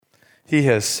He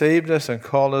has saved us and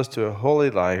called us to a holy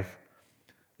life,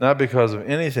 not because of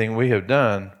anything we have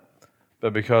done,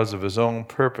 but because of his own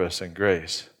purpose and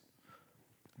grace.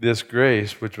 This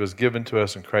grace which was given to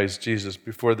us in Christ Jesus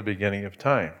before the beginning of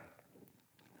time.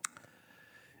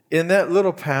 In that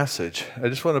little passage, I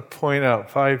just want to point out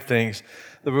 5 things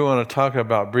that we want to talk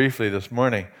about briefly this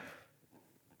morning.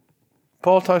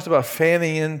 Paul talks about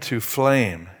fanning into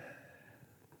flame,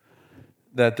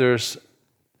 that there's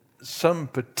some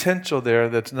potential there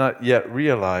that's not yet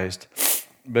realized,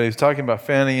 but he's talking about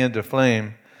fanning into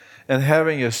flame and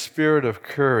having a spirit of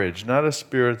courage, not a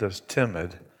spirit that's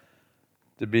timid,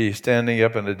 to be standing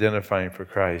up and identifying for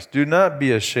Christ. Do not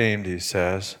be ashamed, he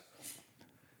says,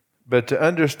 but to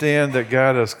understand that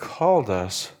God has called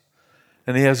us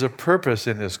and he has a purpose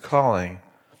in his calling,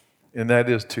 and that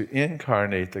is to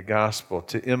incarnate the gospel,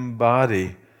 to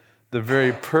embody the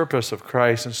very purpose of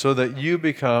Christ, and so that you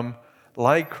become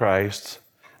like Christ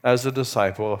as a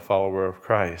disciple, a follower of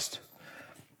Christ.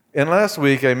 And last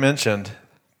week I mentioned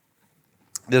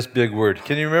this big word.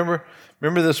 Can you remember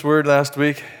this word last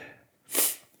week?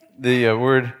 The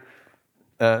word,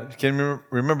 can you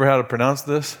remember how to pronounce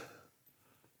this?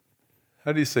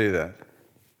 How do you say that?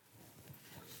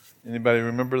 Anybody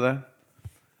remember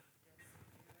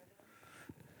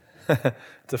that?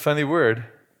 It's a funny word,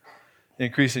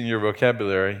 increasing your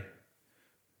vocabulary.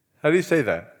 How do you say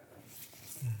that?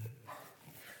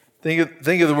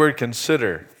 Think of the word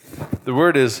consider. The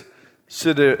word is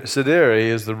sidere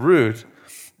is the root.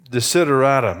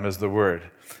 Desideratum is the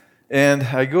word. And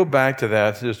I go back to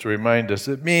that just to remind us.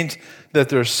 It means that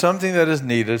there's something that is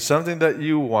needed, something that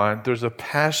you want. There's a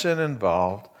passion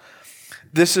involved.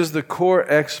 This is the core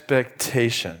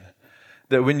expectation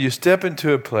that when you step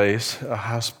into a place, a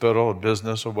hospital, a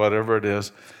business, or whatever it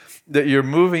is, that you're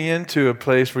moving into a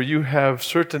place where you have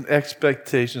certain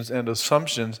expectations and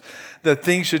assumptions that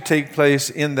things should take place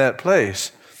in that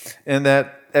place. And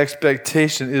that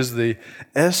expectation is the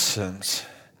essence,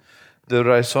 the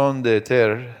raison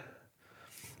d'être,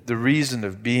 the reason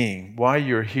of being, why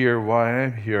you're here, why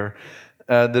I'm here.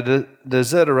 The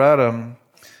desideratum,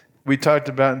 we talked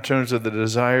about in terms of the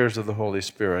desires of the Holy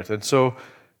Spirit. And so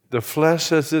the flesh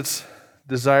sets its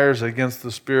desires against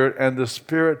the Spirit, and the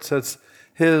Spirit sets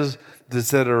his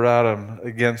desideratum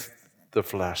against the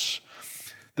flesh.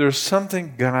 There's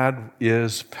something God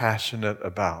is passionate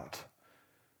about.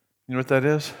 You know what that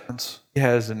is? He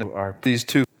has in these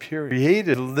two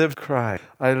created to live Christ.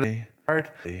 I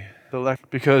heartily select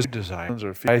because desires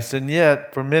are Christ. And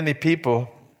yet, for many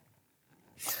people,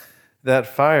 that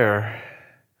fire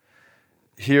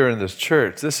here in this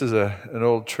church, this is an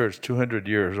old church, 200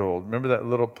 years old. Remember that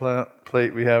little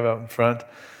plate we have out in front?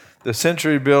 The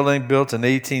Century Building, built in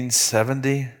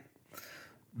 1870.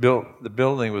 The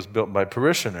building was built by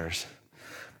parishioners,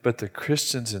 but the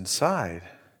Christians inside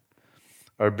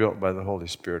are built by the Holy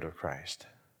Spirit of Christ.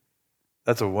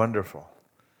 That's a wonderful,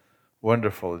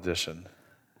 wonderful addition.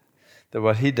 That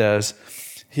what he does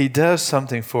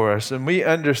something for us. And we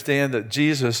understand that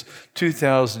Jesus,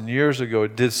 2,000 years ago,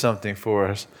 did something for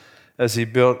us as he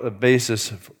built a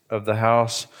basis of the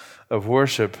house of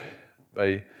worship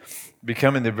by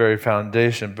becoming the very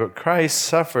foundation. But Christ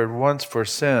suffered once for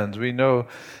sins. We know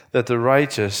that the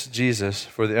righteous, Jesus,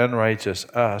 for the unrighteous,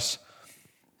 us,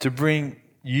 to bring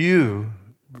you,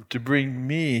 to bring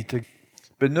me to.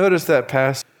 But notice that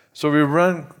passage. So we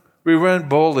run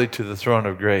boldly to the throne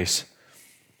of grace.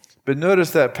 But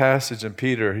notice that passage in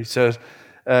Peter. He says,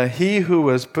 he who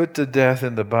was put to death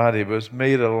in the body was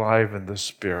made alive in the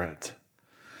spirit.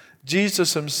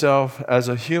 Jesus himself, as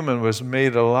a human, was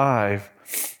made alive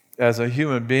as a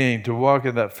human being to walk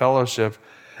in that fellowship,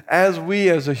 as we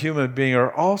as a human being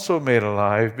are also made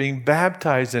alive, being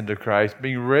baptized into Christ,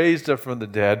 being raised up from the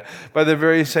dead by the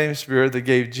very same Spirit that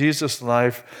gave Jesus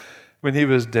life when he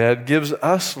was dead, gives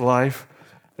us life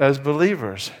as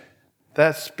believers.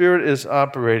 That Spirit is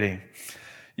operating.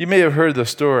 You may have heard the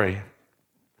story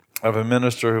of a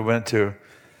minister who went to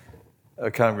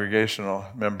a congregational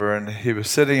member, and he was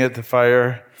sitting at the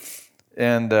fire,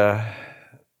 and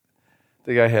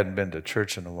the guy hadn't been to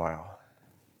church in a while.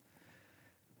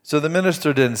 So the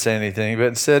minister didn't say anything, but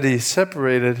instead he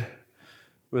separated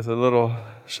with a little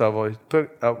shovel. He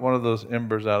took out one of those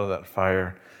embers out of that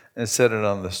fire and set it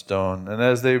on the stone. And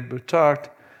as they talked,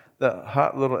 that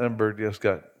hot little ember just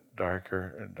got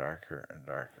darker and darker and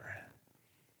darker.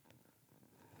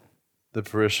 The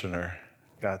parishioner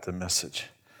got the message.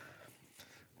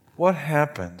 What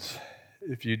happens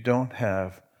if you don't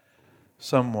have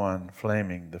someone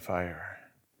flaming the fire?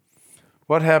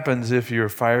 What happens if your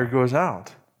fire goes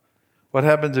out? What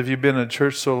happens if you've been in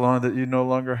church so long that you no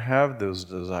longer have those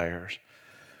desires?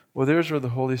 Well, there's where the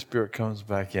Holy Spirit comes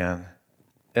back in.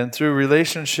 And through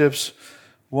relationships,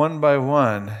 one by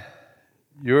one,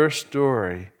 your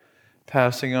story,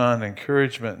 passing on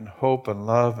encouragement and hope and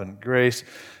love and grace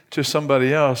to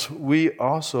somebody else, we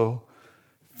also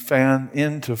fan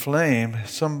into flame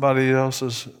somebody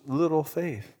else's little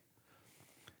faith.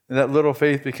 And that little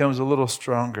faith becomes a little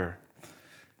stronger.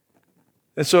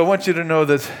 And so I want you to know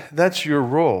that that's your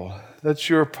role. That's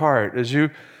your part. As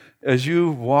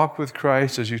you walk with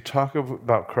Christ, as you talk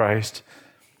about Christ,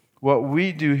 what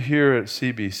we do here at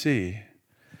CBC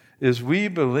is we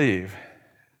believe,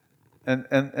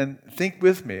 and think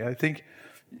with me, I think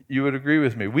you would agree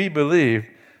with me, we believe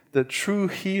that true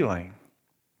healing,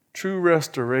 true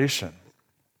restoration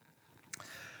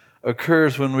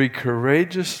occurs when we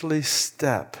courageously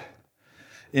step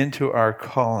into our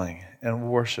calling and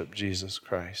worship Jesus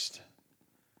Christ.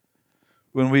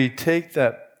 When we take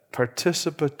that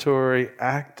participatory,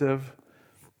 active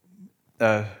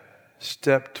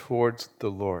step towards the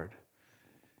Lord,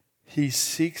 He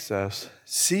seeks us,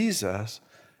 sees us,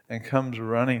 and comes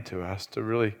running to us to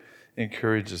really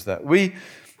encourage us that. We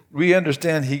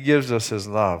understand He gives us His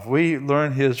love. We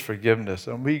learn His forgiveness,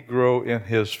 and we grow in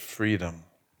His freedom.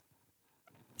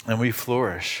 And we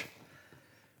flourish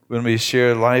when we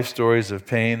share life stories of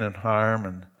pain and harm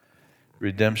and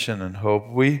redemption and hope.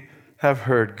 We have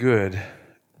heard good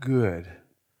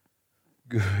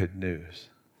news.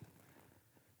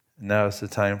 Now it's the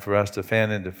time for us to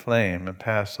fan into flame and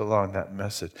pass along that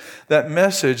message. That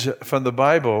message from the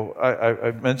Bible, I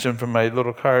mentioned from my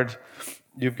little cards,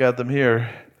 you've got them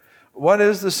here. What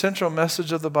is the central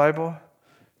message of the Bible?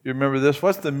 You remember this?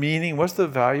 What's the meaning? What's the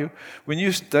value? When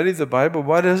you study the Bible,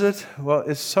 what is it? Well,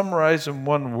 it's summarized in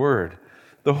one word.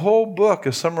 The whole book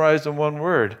is summarized in one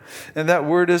word, and that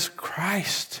word is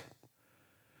Christ.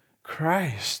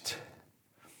 Christ.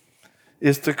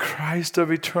 It's the Christ of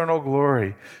eternal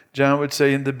glory. John would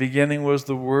say, in the beginning was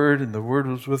the Word, and the Word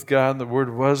was with God, and the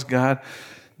Word was God.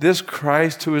 This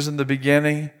Christ who is in the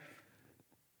beginning,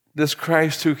 this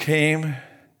Christ who came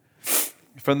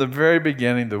from the very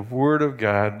beginning, the Word of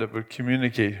God that would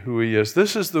communicate who He is.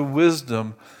 This is the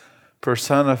wisdom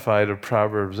personified of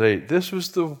Proverbs 8. This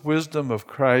was the wisdom of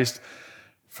Christ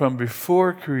from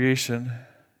before creation,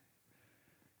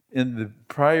 in the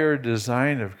prior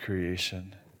design of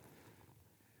creation,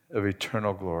 of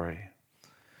eternal glory.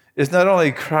 It's not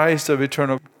only Christ of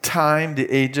eternal time, the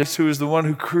ages, who is the one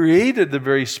who created the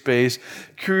very space,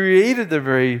 created the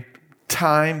very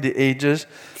time, the ages.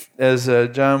 As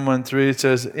John 1:3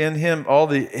 says, in Him all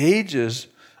the ages,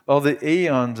 all the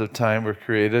aeons of time were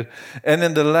created. And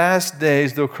in the last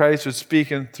days, though Christ was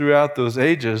speaking throughout those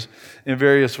ages in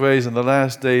various ways, in the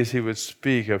last days He would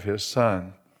speak of His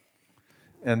Son.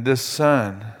 And this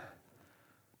Son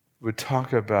would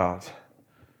talk about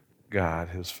God,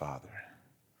 His Father.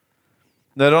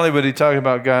 Not only would He talk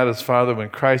about God as Father when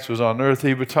Christ was on earth,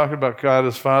 He would talk about God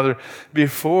as Father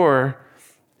before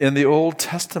in the Old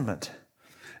Testament.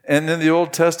 And in the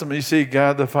Old Testament, you see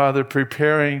God the Father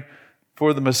preparing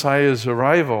for the Messiah's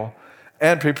arrival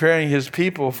and preparing His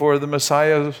people for the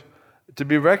Messiah to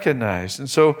be recognized. And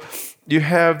so you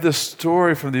have this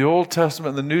story from the Old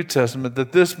Testament and the New Testament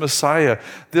that this Messiah,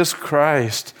 this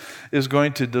Christ, is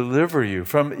going to deliver you.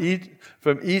 From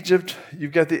Egypt,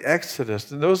 you've got the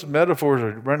Exodus, and those metaphors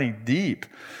are running deep,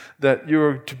 that you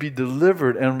are to be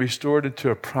delivered and restored into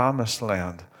a promised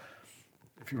land.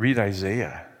 If you read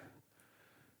Isaiah,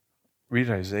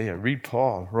 read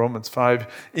Paul, Romans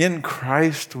 5. In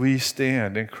Christ we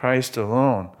stand, in Christ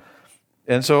alone.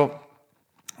 And so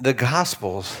the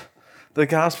Gospels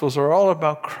are all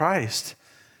about Christ.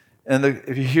 And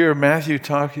if you hear Matthew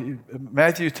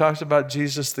talks about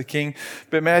Jesus the King,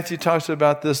 but Matthew talks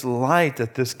about this light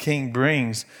that this King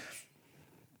brings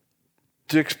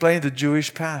to explain the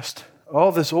Jewish past.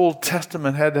 All this Old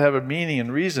Testament had to have a meaning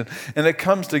and reason, and it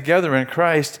comes together in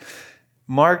Christ.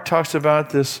 Mark talks about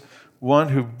this one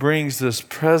who brings this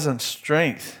present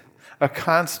strength, a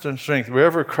constant strength.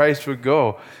 Wherever Christ would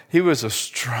go, He was a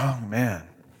strong man.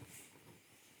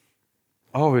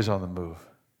 Always on the move.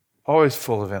 Always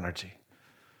full of energy.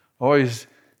 Always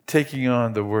taking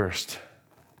on the worst.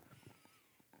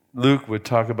 Luke would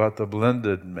talk about the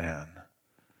blended man.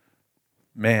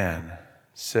 Man,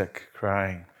 sick,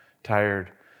 crying,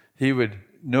 tired. He would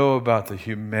know about the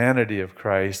humanity of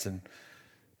Christ and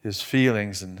His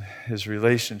feelings and His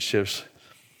relationships.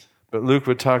 But Luke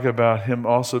would talk about Him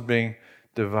also being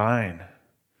divine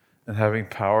and having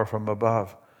power from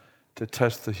above to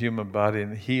touch the human body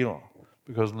and heal,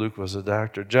 because Luke was a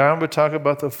doctor. John would talk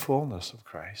about the fullness of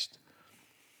Christ,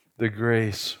 the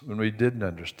grace when we didn't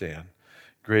understand,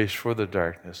 grace for the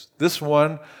darkness. This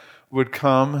one would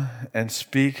come and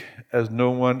speak as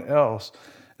no one else.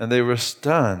 And they were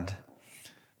stunned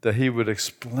that he would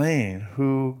explain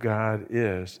who God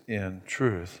is in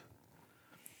truth.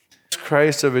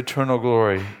 Christ of eternal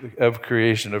glory, of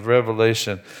creation, of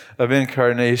revelation, of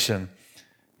incarnation,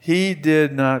 he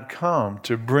did not come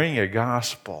to bring a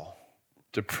gospel,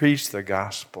 to preach the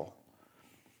gospel.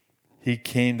 He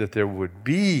came that there would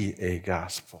be a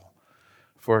gospel,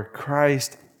 for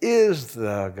Christ is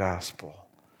the gospel.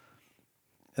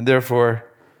 And therefore,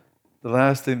 the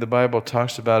last thing the Bible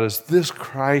talks about is this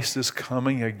Christ is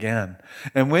coming again.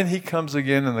 And when he comes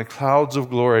again in the clouds of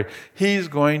glory, he's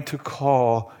going to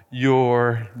call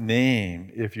your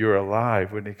name if you're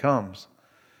alive when he comes.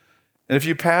 And if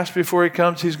you pass before he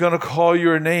comes, he's going to call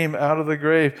your name out of the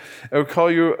grave or call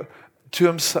you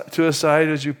to a side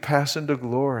as you pass into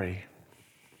glory.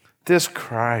 This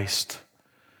Christ,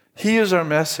 he is our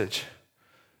message.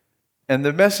 And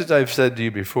the message I've said to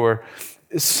you before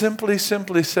is simply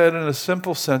said in a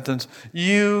simple sentence: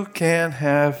 you can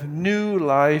have new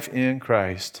life in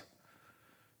Christ.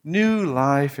 New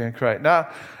life in Christ. Now,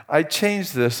 I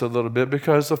changed this a little bit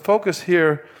because the focus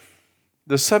here,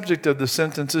 the subject of the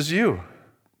sentence is you.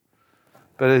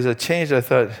 But as I changed, I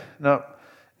thought, no,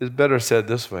 it's better said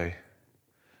this way.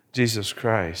 Jesus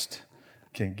Christ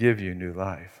can give you new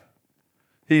life.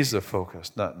 He's the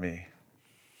focus, not me.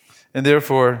 And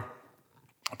therefore,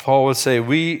 Paul would say,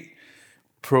 we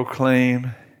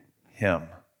proclaim him.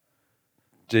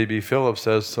 J.B. Phillips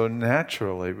says, so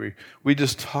naturally, we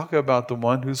just talk about the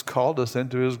one who's called us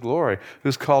into his glory,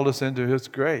 who's called us into his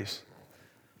grace.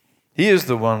 He is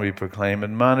the one we proclaim,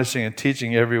 admonishing and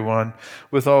teaching everyone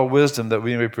with all wisdom, that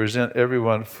we may present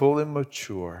everyone fully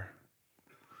mature.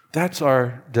 That's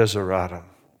our desideratum.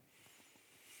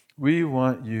 We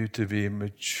want you to be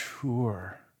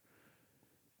mature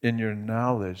in your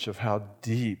knowledge of how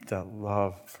deep that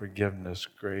love, forgiveness,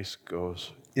 grace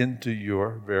goes into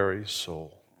your very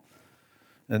soul.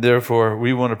 And therefore,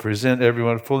 we want to present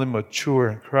everyone fully mature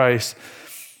in Christ,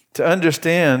 to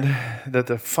understand that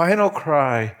the final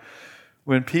cry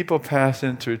when people pass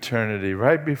into eternity,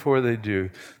 right before they do,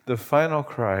 the final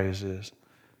cry is,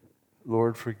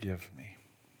 Lord, forgive me.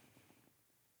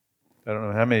 I don't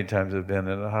know how many times I've been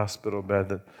in a hospital bed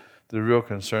that the real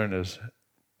concern is,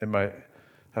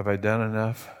 have I done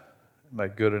enough? Am I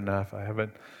good enough? I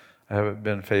haven't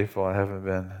been faithful. I haven't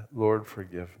been. Lord,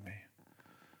 forgive me.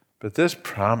 But this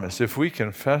promise, if we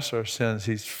confess our sins,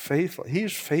 he's faithful.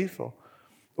 He's faithful.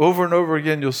 Over and over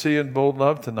again, you'll see in Bold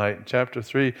Love tonight, in chapter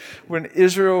 3, when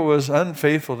Israel was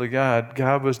unfaithful to God,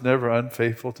 God was never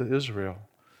unfaithful to Israel.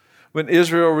 When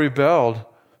Israel rebelled,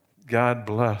 God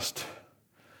blessed.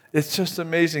 It's just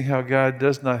amazing how God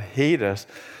does not hate us,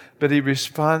 but he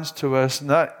responds to us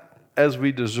not as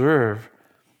we deserve,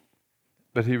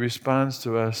 but he responds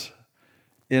to us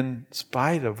in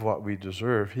spite of what we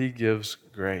deserve. He gives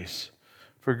grace.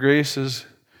 For grace is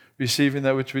receiving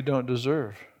that which we don't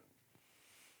deserve.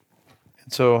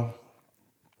 And so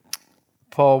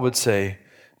Paul would say,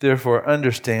 therefore,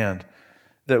 understand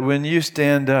that when you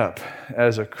stand up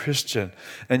as a Christian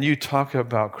and you talk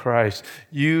about Christ,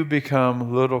 you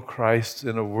become little Christs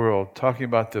in a world, talking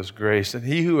about this grace. And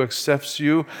he who accepts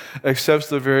you accepts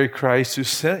the very Christ who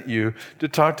sent you to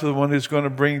talk to the one who's going to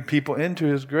bring people into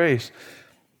his grace.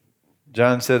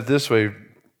 John said it this way,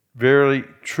 verily,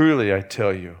 truly, I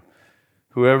tell you,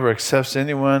 whoever accepts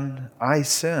anyone I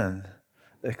send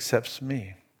accepts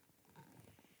me.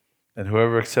 And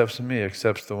whoever accepts me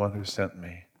accepts the one who sent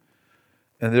me.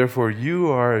 And therefore, you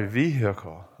are a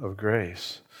vehicle of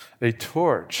grace, a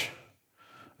torch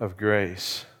of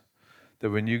grace, that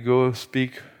when you go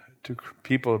speak to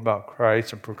people about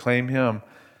Christ and proclaim him,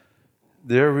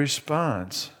 their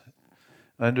response,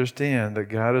 understand that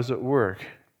God is at work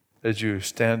as you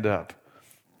stand up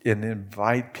and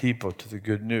invite people to the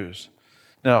good news.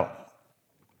 Now,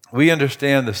 we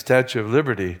understand the Statue of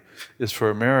Liberty is for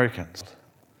Americans,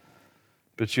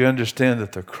 but you understand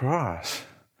that the cross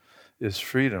is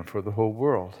freedom for the whole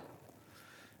world.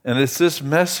 And it's this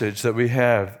message that we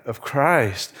have of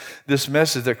Christ, this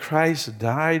message that Christ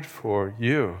died for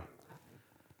you.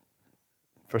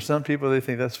 For some people, they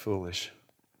think that's foolish.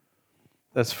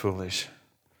 That's foolish.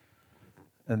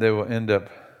 And they will end up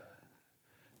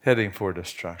heading for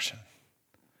destruction.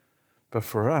 But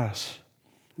for us,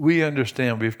 we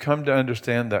understand, we've come to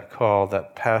understand that call,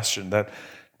 that passion, that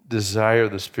desire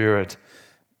of the Spirit,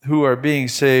 who are being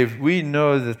saved. We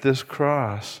know that this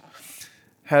cross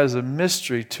has a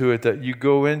mystery to it, that you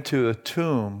go into a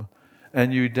tomb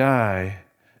and you die,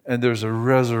 and there's a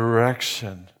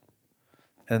resurrection.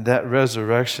 And that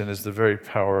resurrection is the very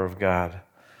power of God.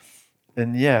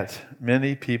 And yet,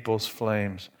 many people's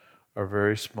flames are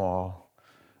very small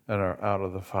and are out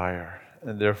of the fire.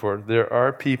 And therefore, there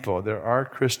are people, there are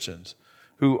Christians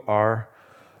who are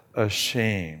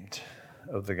ashamed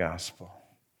of the gospel.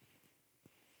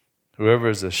 Whoever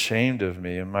is ashamed of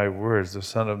me and my words, the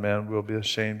Son of Man will be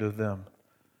ashamed of them.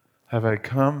 Have I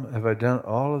done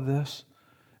all of this,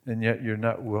 and yet you're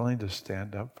not willing to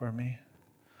stand up for me?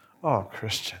 Oh,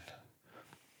 Christian,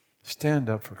 stand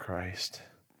up for Christ.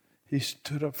 He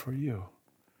stood up for you.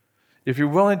 If you're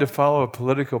willing to follow a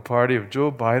political party of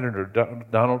Joe Biden or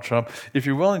Donald Trump, if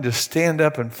you're willing to stand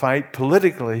up and fight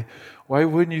politically, why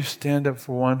wouldn't you stand up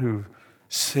for one who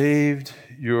saved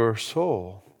your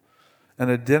soul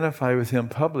and identify with him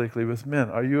publicly with men?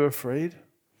 Are you afraid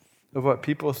of what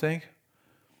people think?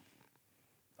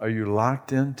 Are you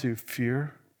locked into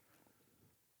fear?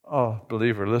 Oh,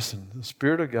 believer, listen. The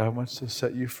Spirit of God wants to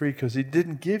set you free because He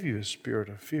didn't give you a spirit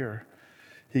of fear.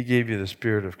 He gave you the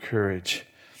spirit of courage.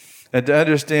 And to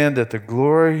understand that the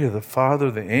glory of the Father,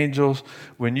 the angels,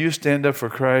 when you stand up for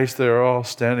Christ, they're all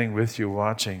standing with you,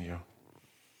 watching you.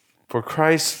 For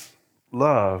Christ's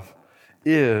love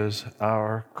is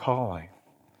our calling.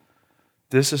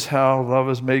 This is how love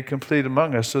is made complete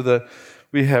among us, so that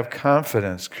we have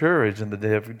confidence, courage in the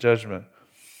day of judgment.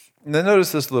 And then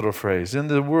notice this little phrase, in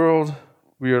the world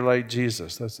we are like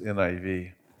Jesus. That's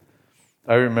NIV.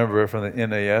 I remember it from the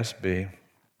NASB.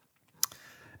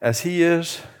 As He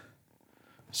is,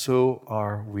 so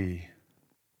are we.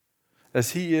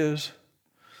 As He is,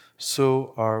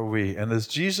 so are we. And as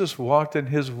Jesus walked in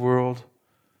His world,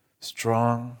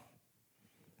 strong,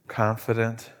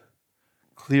 confident,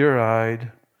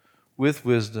 clear-eyed, with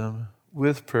wisdom,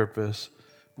 with purpose,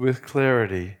 with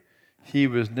clarity, He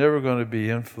was never going to be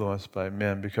influenced by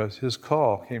men because His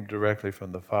call came directly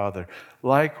from the Father.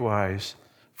 Likewise,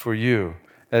 for you,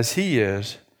 as He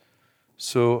is,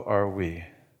 so are we.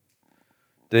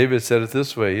 David said it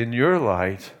this way, in your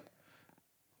light,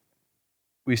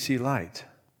 we see light.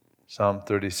 Psalm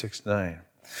 36:9.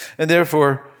 And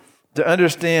therefore, to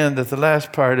understand that the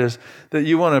last part is that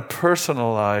you want to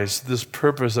personalize this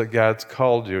purpose that God's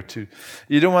called you to.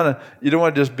 You don't want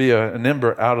to just be an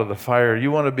ember out of the fire.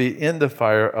 You want to be in the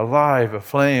fire, alive,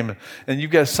 aflame, and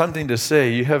you've got something to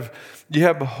say. You have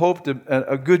a hope,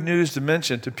 a good news to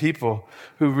mention to people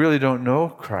who really don't know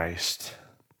Christ.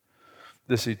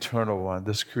 This eternal one,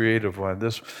 this creative one,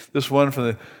 this one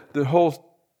from the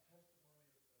whole.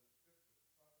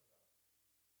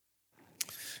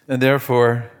 And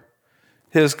therefore,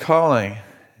 His calling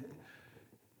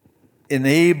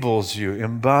enables you,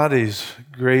 embodies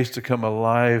grace to come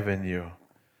alive in you.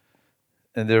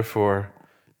 And therefore,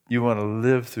 you want to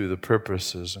live through the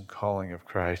purposes and calling of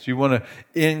Christ. You want to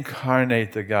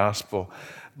incarnate the gospel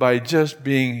by just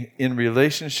being in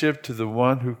relationship to the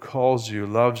one who calls you,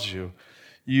 loves you.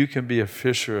 You can be a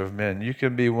fisher of men. You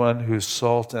can be one who's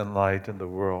salt and light in the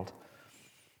world.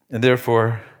 And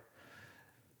therefore,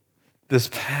 this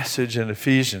passage in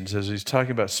Ephesians, as he's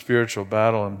talking about spiritual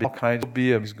battle and all kinds of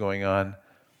BMs going on,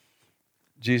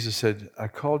 Jesus said, I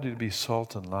called you to be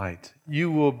salt and light.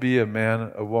 You will be a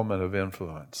man, a woman of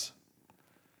influence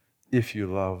if you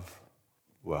love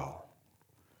well.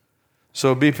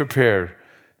 So be prepared.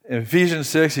 In Ephesians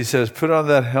 6, he says, put on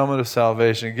that helmet of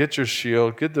salvation, get your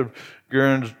shield, get the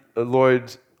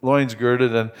loins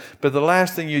girded. But the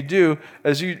last thing you do,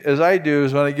 as I do,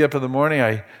 is when I get up in the morning,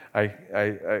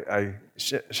 I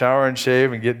shower and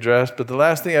shave and get dressed. But the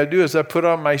last thing I do is I put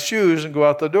on my shoes and go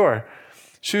out the door.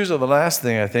 Shoes are the last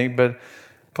thing, I think. But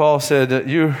Paul said that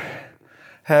you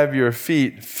have your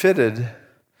feet fitted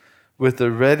with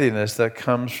the readiness that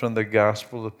comes from the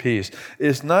gospel of peace.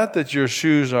 It's not that your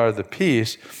shoes are the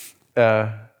peace,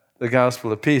 the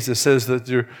gospel of peace. It says that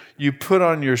you put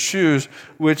on your shoes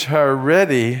which are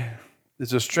ready.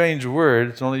 It's a strange word.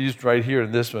 It's only used right here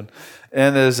in this one.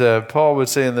 And as Paul would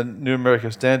say in the New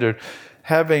American Standard,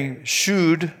 having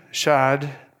shod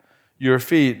your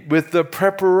feet with the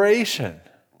preparation.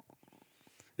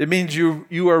 It means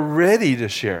you are ready to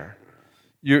share.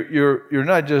 You're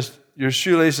not just, your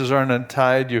shoelaces aren't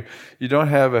untied. You don't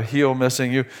have a heel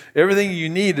missing. Everything you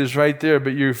need is right there,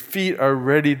 but your feet are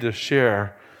ready to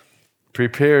share,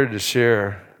 prepared to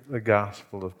share the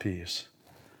gospel of peace.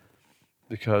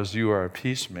 Because you are a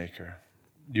peacemaker.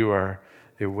 You are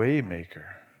a way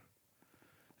maker.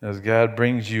 As God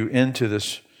brings you into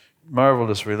this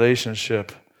marvelous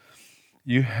relationship,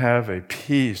 you have a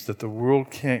peace that the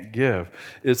world can't give.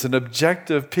 It's an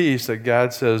objective peace that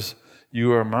God says,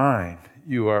 you are mine,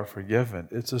 you are forgiven.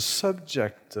 It's a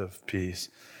subjective peace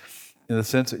in the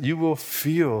sense that you will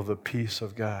feel the peace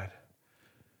of God.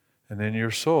 And in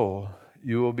your soul,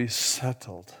 you will be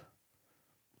settled.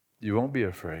 You won't be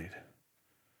afraid.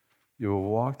 you will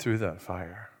walk through that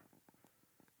fire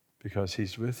because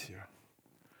He's with you.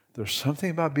 There's something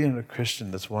about being a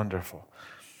Christian that's wonderful.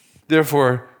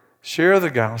 Therefore, share the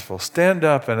gospel. Stand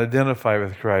up and identify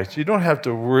with Christ. You don't have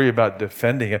to worry about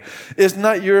defending it. It's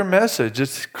not your message.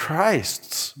 It's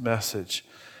Christ's message.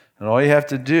 And all you have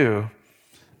to do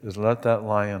is let that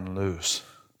lion loose.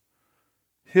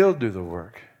 He'll do the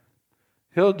work.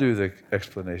 He'll do the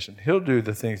explanation. He'll do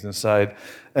the things inside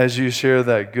as you share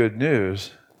that good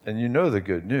news. And you know the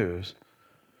good news.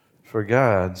 For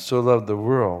God so loved the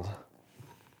world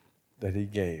that He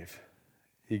gave.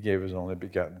 He gave His only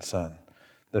begotten Son,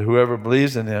 that whoever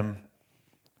believes in Him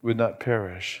would not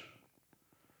perish,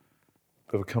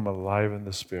 but become alive in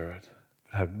the Spirit,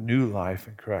 have new life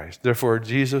in Christ. Therefore,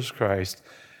 Jesus Christ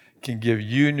can give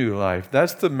you new life.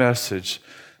 That's the message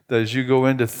that as you go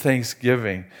into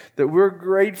Thanksgiving, that we're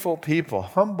grateful people,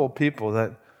 humble people,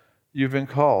 that you've been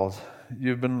called,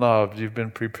 you've been loved, you've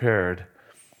been prepared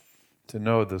to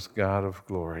know this God of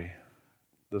glory,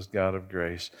 this God of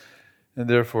grace. And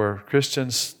therefore,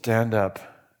 Christians, stand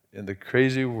up in the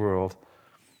crazy world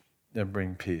and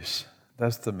bring peace.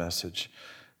 That's the message.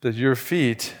 That your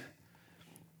feet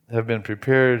have been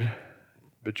prepared,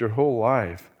 but your whole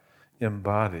life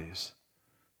embodies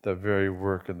that very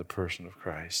work in the person of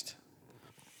Christ.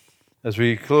 As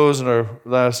we close in our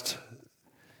last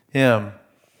hymn,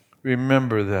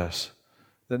 remember this,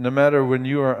 that no matter when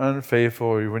you are unfaithful,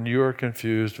 or when you are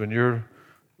confused, when you're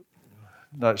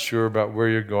not sure about where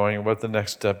you're going and what the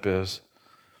next step is,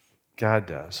 God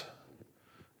does.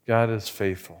 God is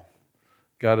faithful.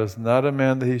 God is not a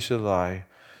man that He should lie,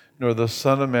 nor the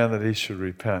Son of Man that He should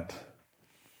repent.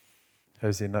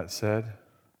 Has He not said,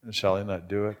 and shall He not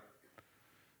do it?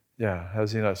 Yeah,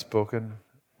 has He not spoken?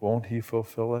 Won't He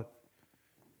fulfill it?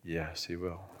 Yes, He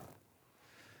will.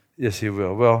 Yes, He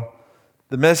will. Well,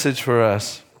 the message for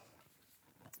us,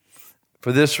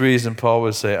 for this reason, Paul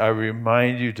would say, I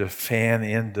remind you to fan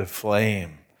into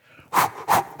flame.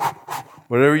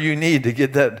 Whatever you need to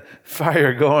get that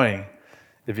fire going.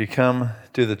 If you come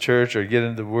to the church or get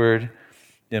into the Word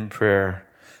in prayer,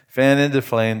 fan into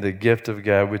flame the gift of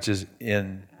God which is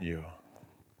in you.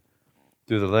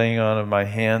 Through the laying on of my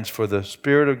hands, for the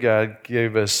Spirit of God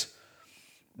gave us,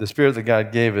 the Spirit that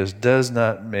God gave us does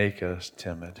not make us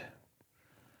timid,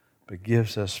 but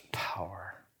gives us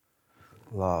power,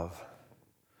 love,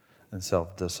 and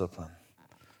self-discipline.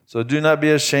 So do not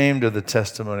be ashamed of the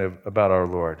testimony about our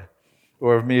Lord,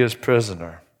 or of me as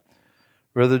prisoner.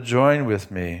 Rather join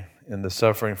with me in the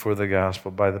suffering for the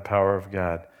gospel by the power of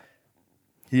God.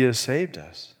 He has saved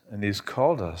us, and He's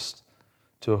called us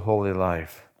to a holy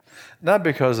life. Not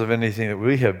because of anything that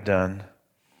we have done,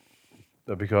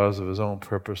 but because of His own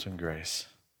purpose and grace.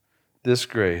 This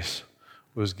grace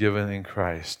was given in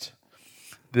Christ.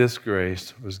 This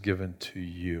grace was given to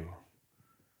you.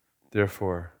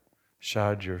 Therefore,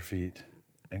 shod your feet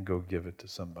and go give it to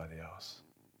somebody else.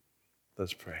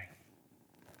 Let's pray.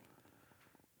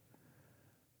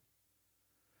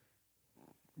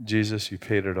 Jesus, You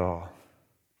paid it all.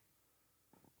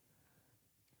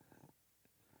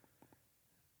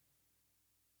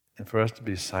 And for us to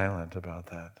be silent about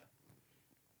that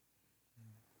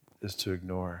is to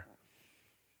ignore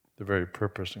the very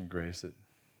purpose and grace that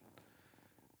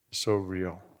is so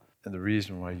real and the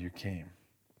reason why You came.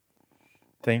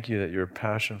 Thank You that Your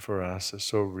passion for us is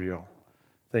so real.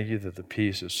 Thank You that the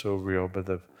peace is so real, but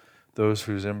those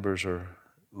whose embers are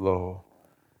low,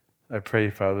 I pray,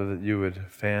 Father, that You would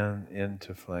fan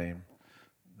into flame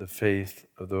the faith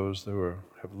of those who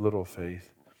have little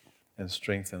faith and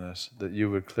strengthen us, that You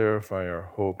would clarify our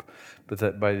hope, but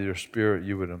that by Your Spirit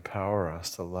You would empower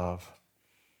us to love.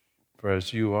 For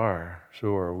as You are,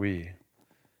 so are we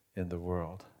in the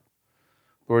world.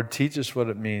 Lord, teach us what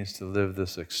it means to live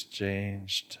this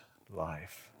exchanged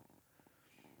life.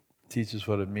 Teach us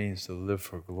what it means to live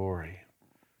for glory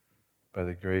by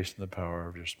the grace and the power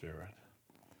of Your Spirit.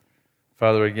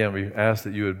 Father, again, we ask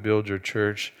that You would build Your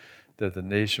church, that the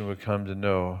nation would come to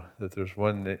know that there's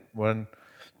one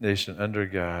nation under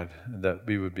God, and that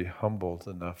we would be humbled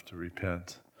enough to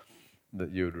repent, and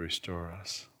that You would restore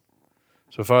us.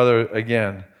 So, Father,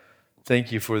 again,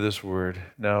 thank You for this word.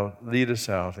 Now lead us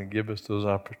out and give us those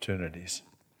opportunities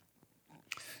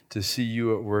to see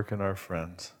You at work in our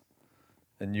friends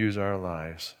and use our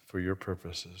lives for Your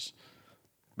purposes.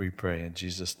 We pray in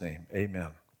Jesus' name.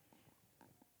 Amen.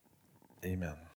 Amen.